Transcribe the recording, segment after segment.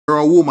You're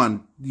a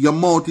woman, your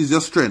mouth is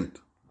your strength.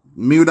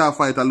 Me would have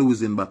fight a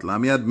losing battle. I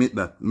may admit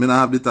that. Me not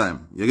have the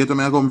time. You get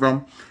where I come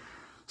from?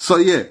 So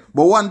yeah,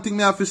 but one thing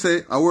I have to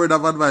say, a word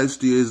of advice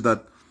to you is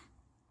that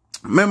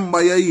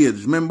remember your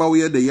age, remember where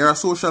you're there. You're a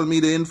social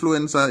media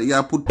influencer,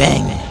 you put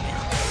bang.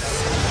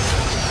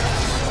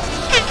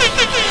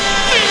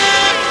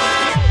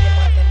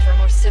 For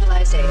more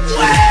civilized age.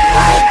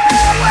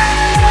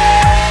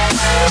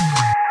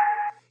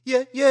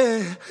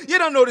 Yeah. You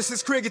don't know this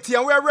is Queenie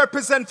and we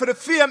represent for the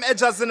Fame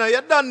Edjahz, you know.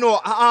 You don't know.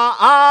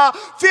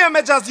 Fame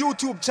Edjahz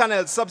YouTube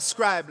channel.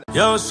 Subscribe.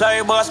 Yo,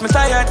 sorry boss, me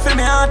tired, feel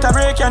me heart a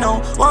break, you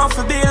know. Want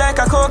to be like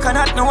a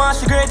coconut, no want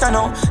she great, you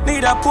know.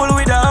 Need a pull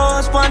with a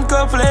house, one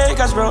couple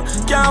acres, bro.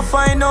 Can't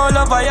find no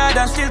love I had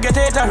and still get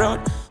hate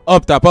around.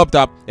 Up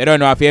top. You don't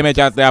know if Fame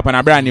Edjahz there up on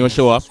a brand new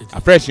show,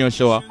 a fresh new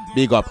show.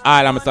 Big up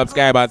all of my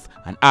subscribers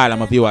and all of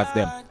my viewers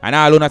them. And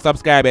all who not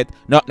subscribe it,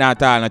 nothing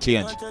at all no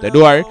change. The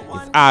door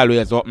is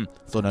always open,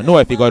 so don't know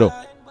if you go do.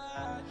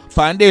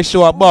 For this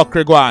show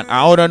Buckry go on, and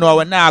I don't know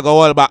we not go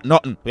hold back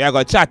nothing. We are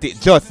going to chat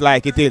it just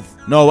like it is.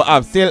 Now we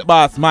have Silk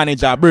Boss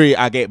manager Brii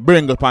I get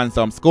bringle upon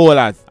some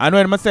scholars. And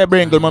when I say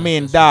bringle, I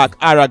mean dark,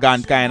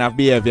 arrogant kind of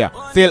behavior.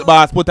 Silk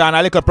Boss put on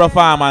a little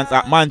performance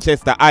at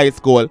Manchester High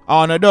School.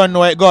 And I don't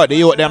know it got the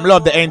youth, them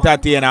love the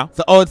entertainer.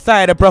 So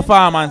outside the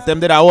performance, them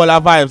did a whole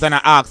of vibes and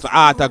I asked for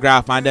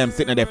autograph and them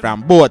sitting there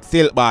from both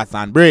Silk Boss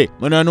and Brii.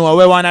 I don't know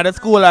where one of the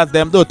scholars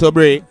them do to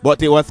Brii,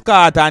 but it was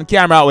caught on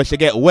camera where she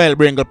get well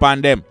bringle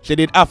upon them. She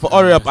did have to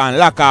hurry up and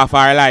lock off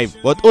her life.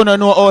 But you don't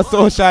know how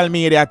social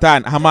media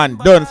turn. A man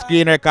done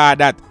screen record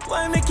that.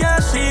 Why me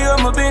can't see you,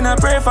 I'm been a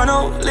pray for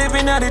now.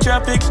 Living at the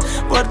tropics,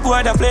 but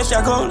boy the place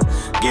you go.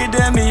 Give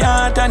them me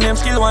heart and them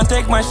still want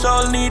take my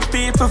soul. Need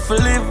people to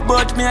live,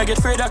 but me I get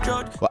afraid of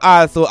crowd. We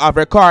also have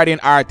recording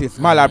artist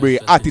Malabre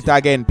at it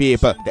again,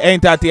 people. The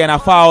entertainer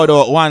followed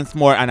out once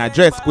more and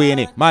addressed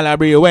Queenie.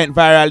 Malabre went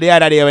viral the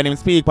other day when him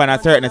speak on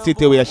a certain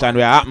situation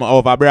where happened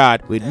over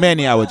abroad with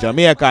many of our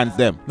Jamaicans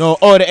them. Now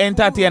how the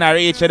entertainer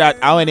reached that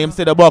and when him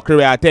see the buckry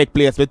where take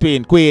place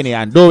between Queenie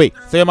and Dewey.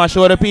 So he must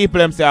show the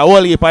people him say a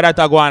whole heap of that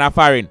go on a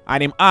foreign.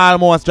 And him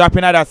almost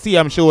dropping other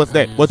CM shows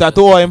there. But at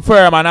all him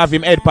firm and have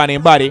him head pan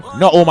him body,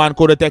 no woman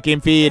could take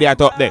him for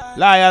idiot up there.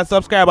 Loyal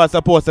subscribers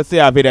supposed to see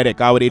a video there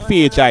because we did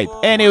feature it.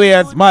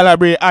 Anyways,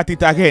 Malabre at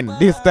it again.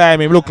 This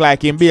time him look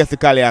like him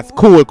basically a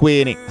school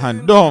Queenie.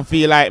 And don't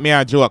feel like me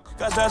a joke.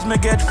 Cause as me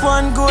get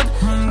fun good,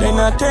 then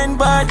I turn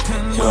bad.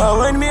 You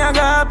when me I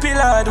got happy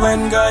lad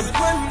when God.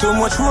 Too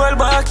much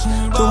rollbacks,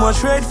 too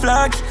much red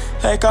flags.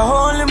 Like I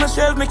only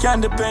myself me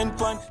can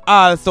depend on.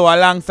 Also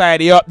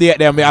alongside the update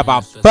them we have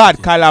a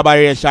bad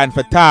collaboration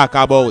for talk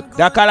about.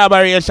 The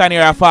collaboration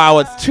here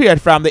forward straight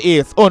from the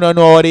east. You don't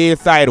know the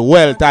east side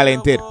well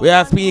talented. We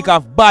are speak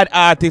of bad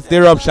artist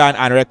Ruption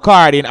and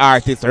recording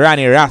artist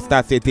Rani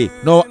Rastaciti.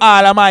 Now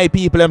all of my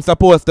people them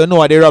supposed to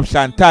know the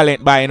Ruption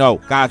talent by now.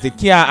 Cause it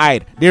can't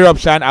hide. The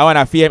Ruption I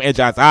wanna Fame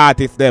Edjahz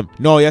artist them.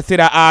 Now you see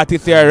the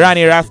artist here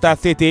Rani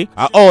Rastaciti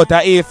out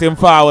of east him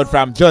forward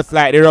from just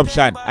like the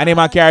Ruption. And him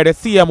a carry the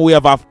same wave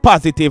of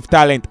positive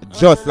talent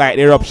just like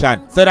the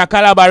Ruption. So the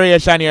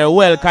collaboration here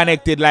well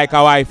connected like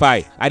a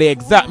Wi-Fi. And the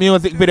exact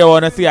music video I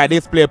wanna see a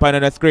display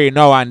on the screen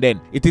now and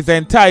then. It is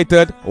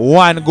entitled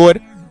One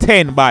Good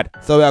 10 Bad.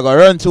 So we are going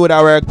to run through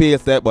the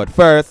workplace there, but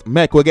first,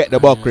 make we get the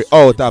buckry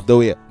out of the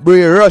way.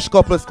 Brii rush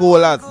couple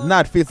scholars,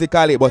 not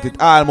physically, but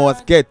it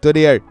almost get to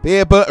there.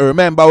 People,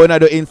 remember we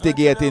not do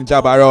instigating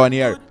job around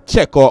here.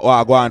 Check out what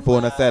I go on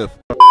for yourself.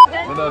 I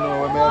don't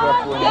know when I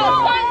have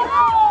phone.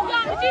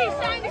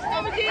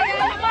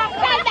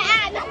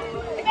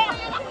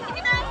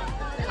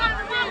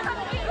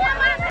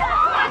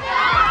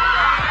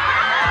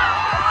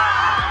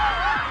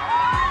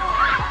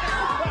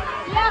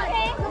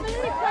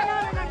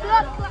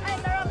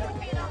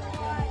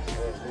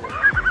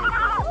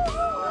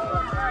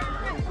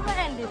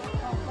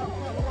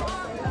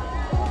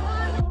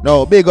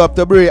 Now, big up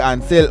to Brii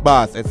and Silk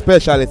Boss,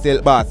 especially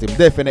Silk Boss. Him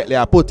definitely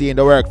a put in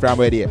the work from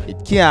where they.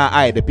 It can't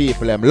hide the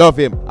people, them love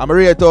him. I'm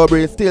ready to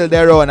Brii still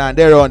there on and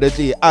there on the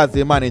G as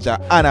the manager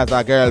and as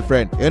a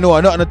girlfriend. You know,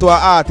 nothing to an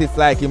artist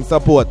like him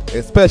support,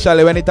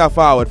 especially when it a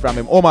forward from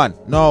him woman.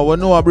 Now, we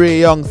know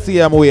Brii young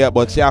same way,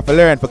 but she have to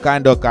learn to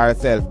conduct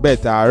herself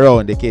better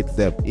around the kids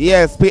them.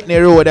 Yes,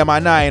 Pitney Road them a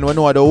 9, we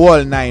know the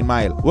whole 9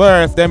 mile.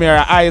 Worse, them here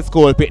a high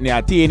school Pitney,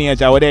 a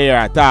teenager where they here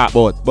a talk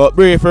about. But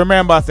Brii, if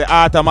remember, say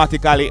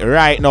automatically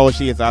right now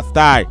she is a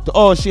star. To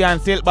how she and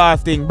Silk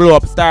Boss thing blew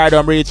up,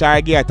 stardom reach her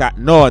gate at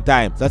no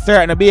time. So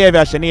certain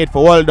behavior she need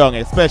for hold down,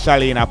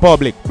 especially in a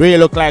public. Brii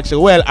look like she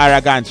well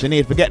arrogant. She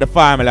need to get the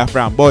formula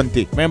from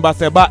Bunty. Remember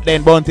say back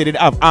then Bunty did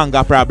have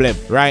anger problem.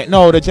 Right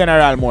now the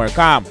general more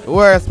calm. The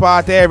worst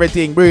part of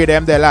everything, Brii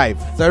them their life.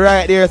 So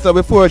right there, so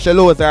before she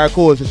lose her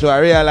cool, she should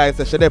realize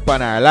that she dip on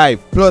her life.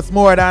 Plus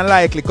more than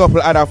likely couple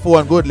other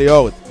phone goodly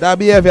out. That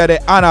behavior they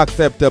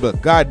unacceptable.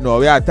 God know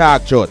we are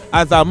talk truth.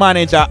 As a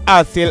manager,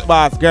 as Silk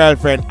Boss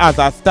girlfriend, as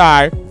a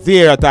star,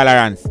 zero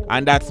tolerance.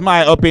 And that's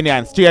my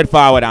opinion,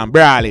 straightforward and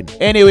brawling.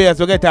 Anyways,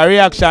 we get a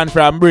reaction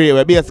from Brii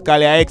where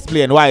basically I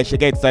explain why she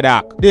gets so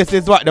dark. This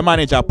is what the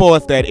manager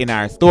posted in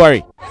her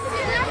story.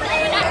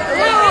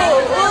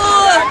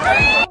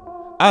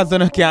 As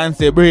you can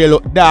see, Brii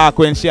look dark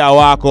when she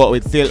walk out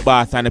with Silk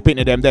Boss and the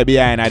pitney them there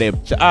behind her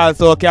them. She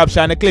also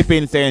captioned the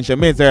clipping saying she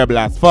miserable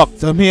as fuck.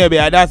 So maybe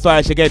that's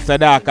why she gets so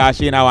dark, cause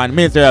she in a one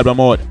miserable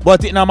mode.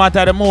 But it no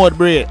matter the mode,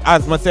 Brii.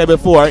 As I said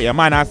before, your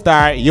man a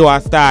star, you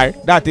a star.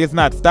 That is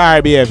not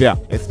star behavior.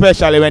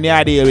 Especially when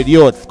you deal with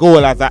youth,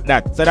 schoolers at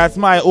that. So that's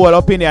my whole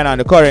opinion on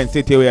the current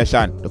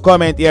situation. The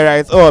comment area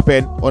is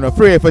open. On a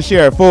free for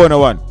share phone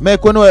one.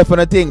 Make you know if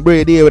you think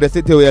Brii deal with the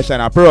situation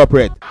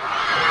appropriate.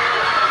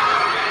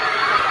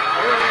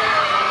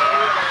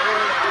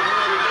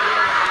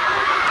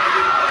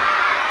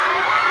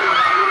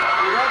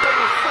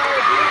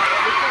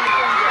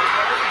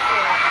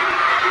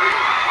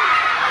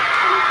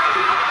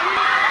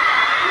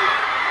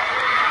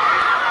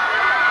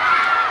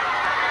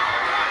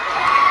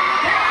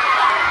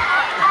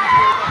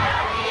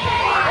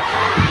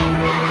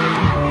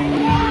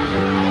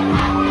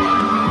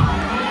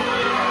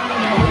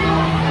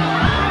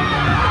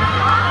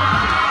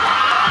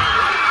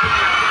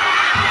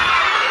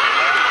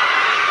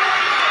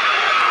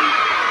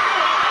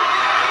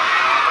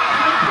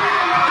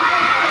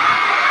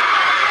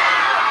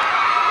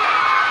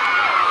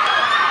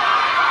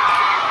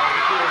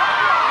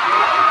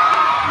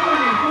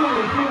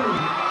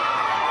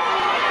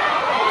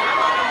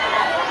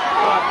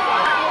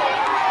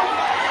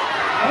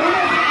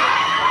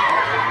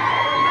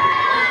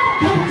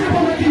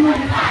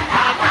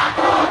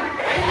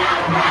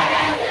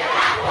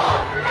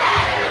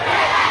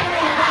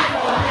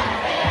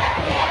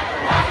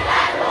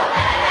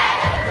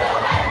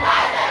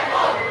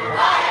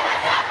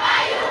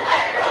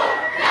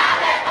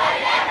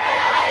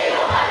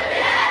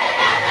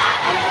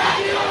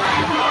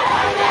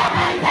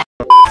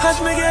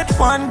 Me get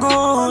one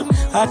good,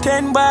 a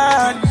 10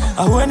 bad.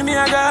 And when me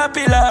I got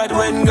pillar,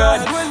 when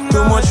God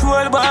too much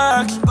roll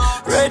back,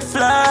 red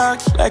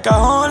flags, like I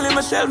only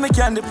myself me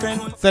can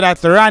depend. So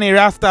that's Rani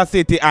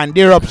Rastaciti and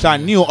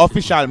Ruption new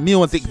official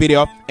music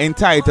video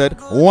entitled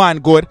One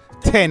Good,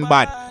 10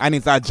 Bad, and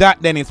it's a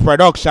Jack Dennis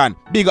production.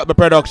 Big up the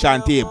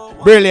production team.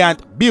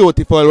 Brilliant,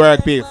 beautiful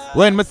work piece.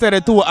 When me say the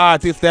two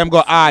artists them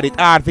go hard, it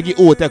hard to get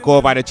who take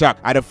over the track.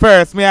 At the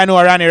first me I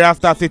know Rani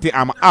Rastaciti,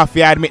 I'm happy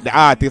to admit the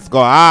artist go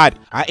hard.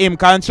 And him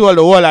control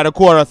the whole of the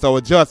chorus, so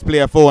we just play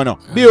a phone.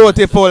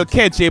 Beautiful,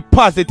 catchy,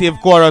 positive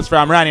chorus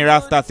from Rani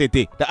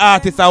Rastaciti. The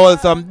artist hold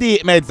some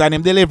deep meds and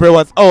him delivery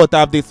was out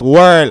of this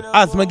world.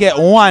 As me get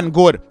one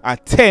good, a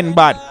 10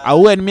 bad.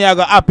 And when me I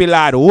go happy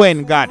lad,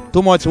 when God.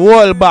 Too much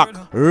hold back,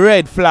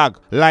 red flag,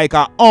 like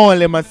I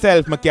only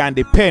myself me can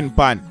depend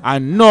on.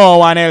 And no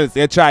one else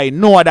you try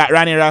know that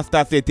Rani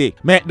Rastaciti.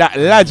 Make that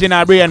lodge in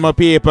a brain my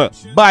people.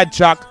 Bad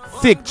track,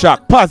 sick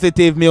track,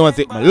 positive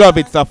music. I love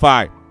it so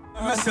far.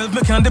 Myself,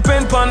 me can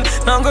depend on.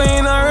 Now I'm going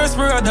in a race,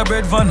 me rather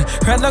bread van.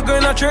 Right now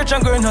going to church,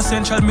 I'm going to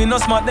central. Me no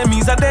smart, them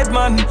he's a dead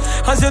man.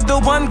 As you do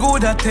one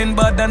good at 10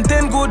 bad, and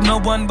 10 good, no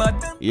one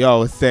bad.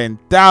 Yo, St.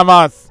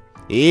 Thomas.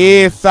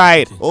 East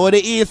side. Oh, the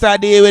east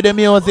side deal with the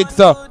music,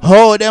 so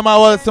how them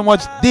have so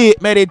much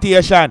deep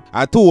meditation.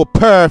 And two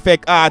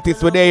perfect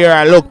artists with they hear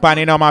a look pan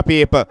in my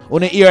people.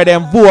 When you hear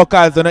them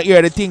vocals, when you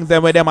hear the things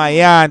them with them a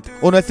yant.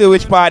 When you see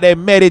which part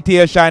them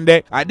meditation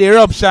there. And the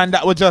Ruption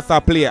that we just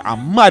a play.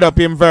 I'm mad up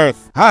in verse.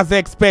 As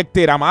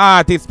expected, I'm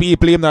artist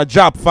people him no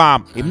drop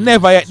farm. Him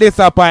never yet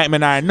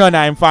disappointment and none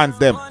of him fans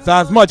them. So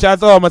as much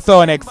as all my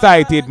sound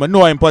excited, I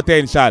know him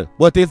potential.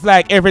 But it's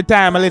like every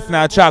time I listen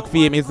to a track for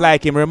him, it's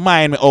like him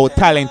remind me how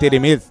talented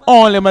him is.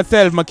 Only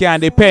myself I can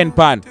depend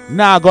on.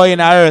 Now go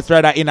in a earth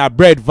rather in a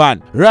bread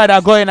van.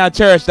 Rather go in a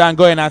church than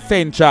go in a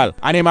central.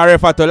 And him a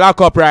refer to lock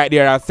up right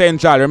there at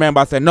central.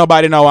 Remember say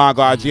nobody no want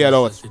go to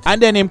jailhouse.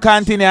 And then him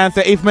continue and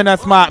say if me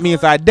not smart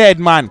means a dead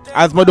man.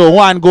 As me do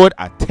one good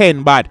a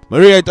 10 bad. Me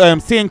rate to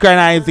him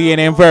synchronize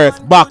in verse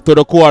back to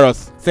the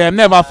chorus. Say him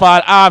never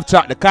fall off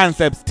track, the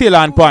concept still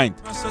on point.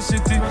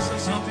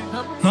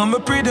 Now me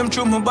pray them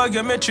through my bag,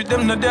 I treat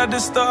them not there at the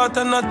start.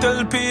 And I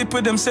tell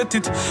people them set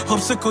it.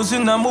 Obstacles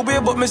in my way,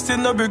 but me still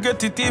not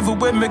regret it. Even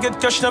when me get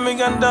cash now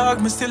me and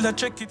dog, me still a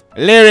check it.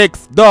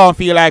 Lyrics don't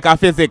feel like a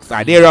physics,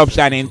 a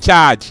Ruption in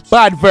charge.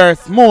 Bad verse,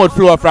 smooth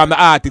flow from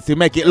the artist to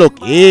make it look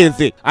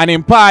easy. And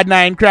in part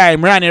 9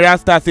 crime, Rani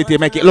Rastaciti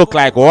make it look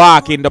like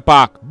walk in the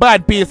park.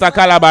 Bad piece of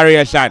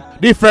collaboration.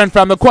 Different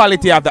from the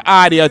quality of the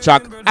audio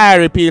track,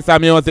 airy piece of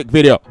music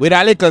video. With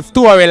a little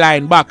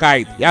storyline back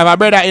height. You have a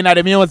brother in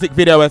the music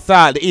video with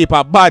Salt, the heap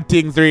of bad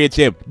things reach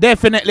him.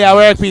 Definitely a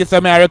work piece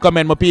of me I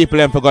recommend my people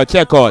them for go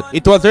check out.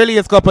 It was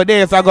released a couple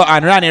days ago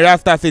on Rani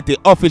Rastaciti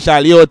official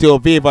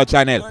YouTube Vivo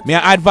channel. Me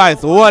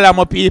advise all of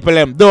my people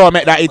them don't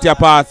make that hit your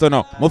pass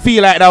no. I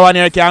feel like that one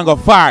here can go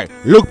far.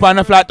 Look on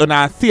the flat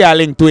and see a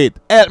link to it.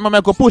 Help me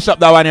make a push up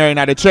that one here in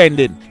the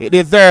trending. It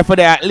deserves for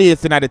the at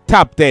least in the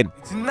top 10.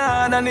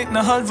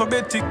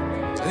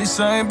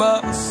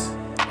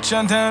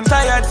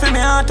 Tired for me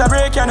heart to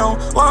break, you know.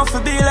 Want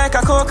to be like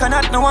a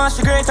coconut, no one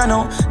great, you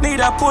know. Need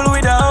a pull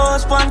with a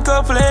hose, one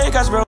couple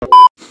acres, bro.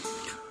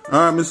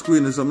 Alright, Miss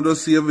Queenie, so I'm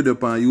just see a video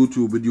on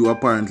YouTube with you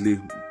apparently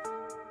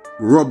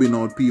rubbing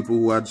out people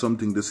who had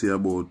something to say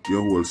about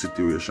your whole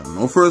situation.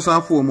 Now, first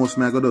and foremost,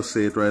 I gotta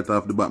say it right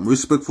off the bat.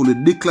 Respectfully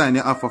decline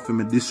your offer for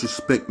me,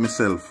 disrespect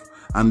myself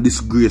and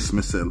disgrace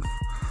myself.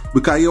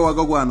 Because you are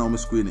going to go on now,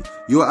 Miss Queenie.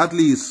 You are at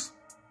least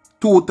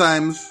 2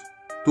 times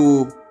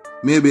to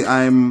maybe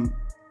I'm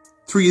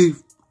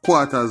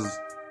 3/4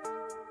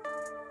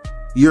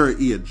 your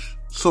age.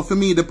 So for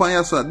me, the point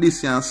is that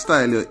this year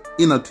style you're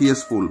inner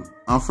tasteful.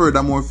 And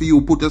furthermore, for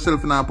you put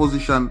yourself in a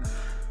position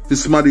for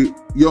somebody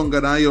younger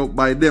than you,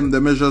 by them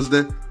the measures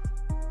there,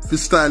 for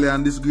style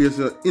and disgrace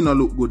you, you don't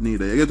look good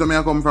neither. You get where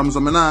I come from, so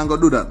I'm not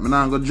going to do that. I'm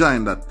not going to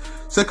join that.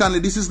 Secondly,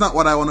 this is not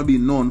what I want to be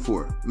known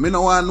for. I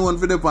don't want known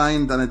for the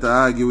internet to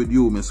argue with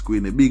you, Miss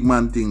Queenie. Big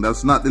man thing.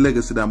 That's not the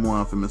legacy that I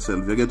want for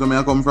myself. You get where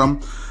I come from?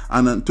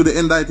 And to the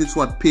end of it, it's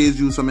what pays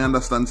you, so I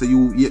understand. So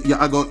you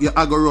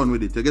go run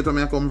with it. You get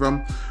where I come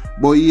from?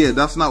 But yeah,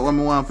 that's not what I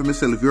want for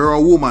myself. If you're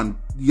a woman,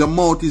 your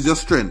mouth is your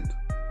strength.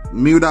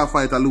 Me would have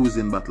fight a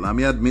losing battle. I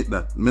may admit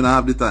that. I don't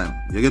have the time.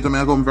 You get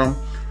where I come from?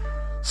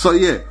 So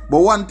yeah, but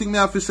one thing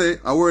I have to say,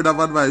 a word of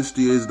advice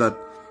to you is that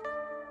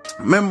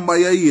remember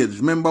your age,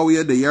 remember where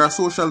you're there. You're a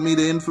social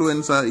media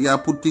influencer, you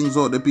put things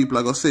out, the people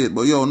are going to say it.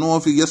 But yo, no,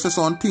 if you say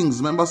some things,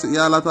 remember say,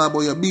 yeah, a lot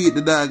about you beat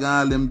the dog and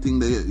all them things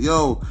there.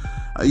 Yo,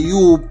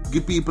 you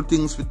give people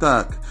things for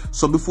talk.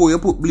 So before you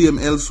put blame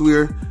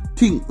elsewhere,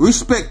 think,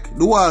 respect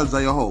the walls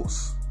of your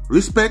house.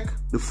 Respect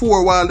the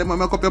 4 walls that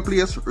make up your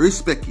place,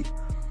 respect it.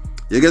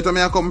 You get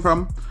where I come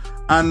from?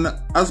 And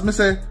as me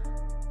say,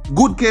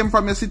 good came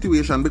from your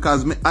situation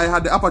because I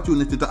had the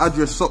opportunity to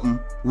address something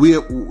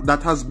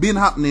that has been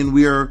happening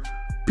where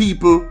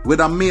people,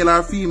 whether male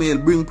or female,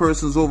 bring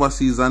persons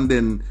overseas and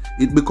then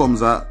it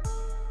becomes a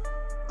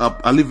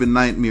living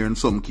nightmare in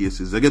some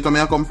cases. You get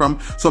where I come from?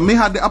 So me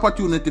had the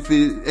opportunity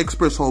to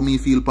express how me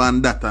feel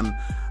upon that and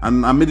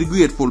I'm really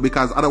grateful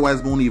because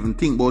otherwise I won't even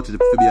think about it, to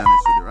be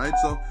honest with you, right?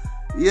 So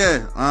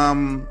yeah,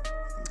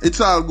 it's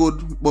all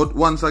good, but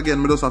once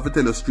again, I just have to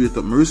tell you straight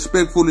up. I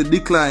respectfully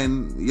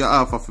decline your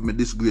offer for me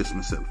disgrace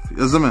myself.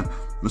 You see me?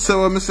 I say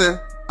what I say,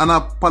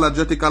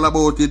 unapologetical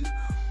about it.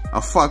 A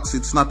fact,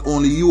 it's not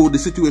only you, the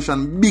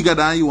situation bigger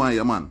than you and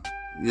your man.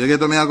 You get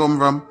where I come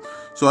from?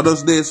 So I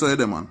just there, so you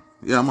there, man.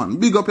 Yeah, man.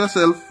 Big up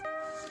yourself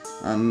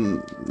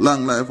and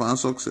long life and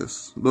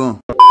success.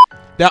 Don't.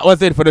 That was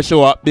it for the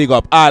show. Big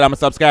up all of my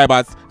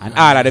subscribers and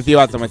all of the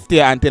viewers who stay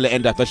until the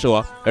end of the show.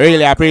 I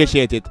really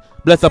appreciate it.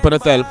 Bless up on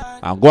yourself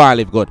and go and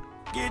live good.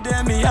 Give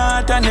them me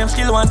heart and them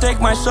still want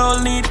take my soul.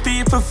 Need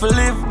people to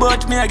live,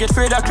 but me I get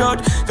afraid of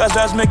crowd. Cause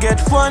as me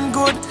get one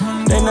good,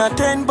 then I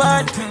 10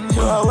 bad.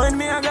 So when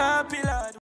me I got happy.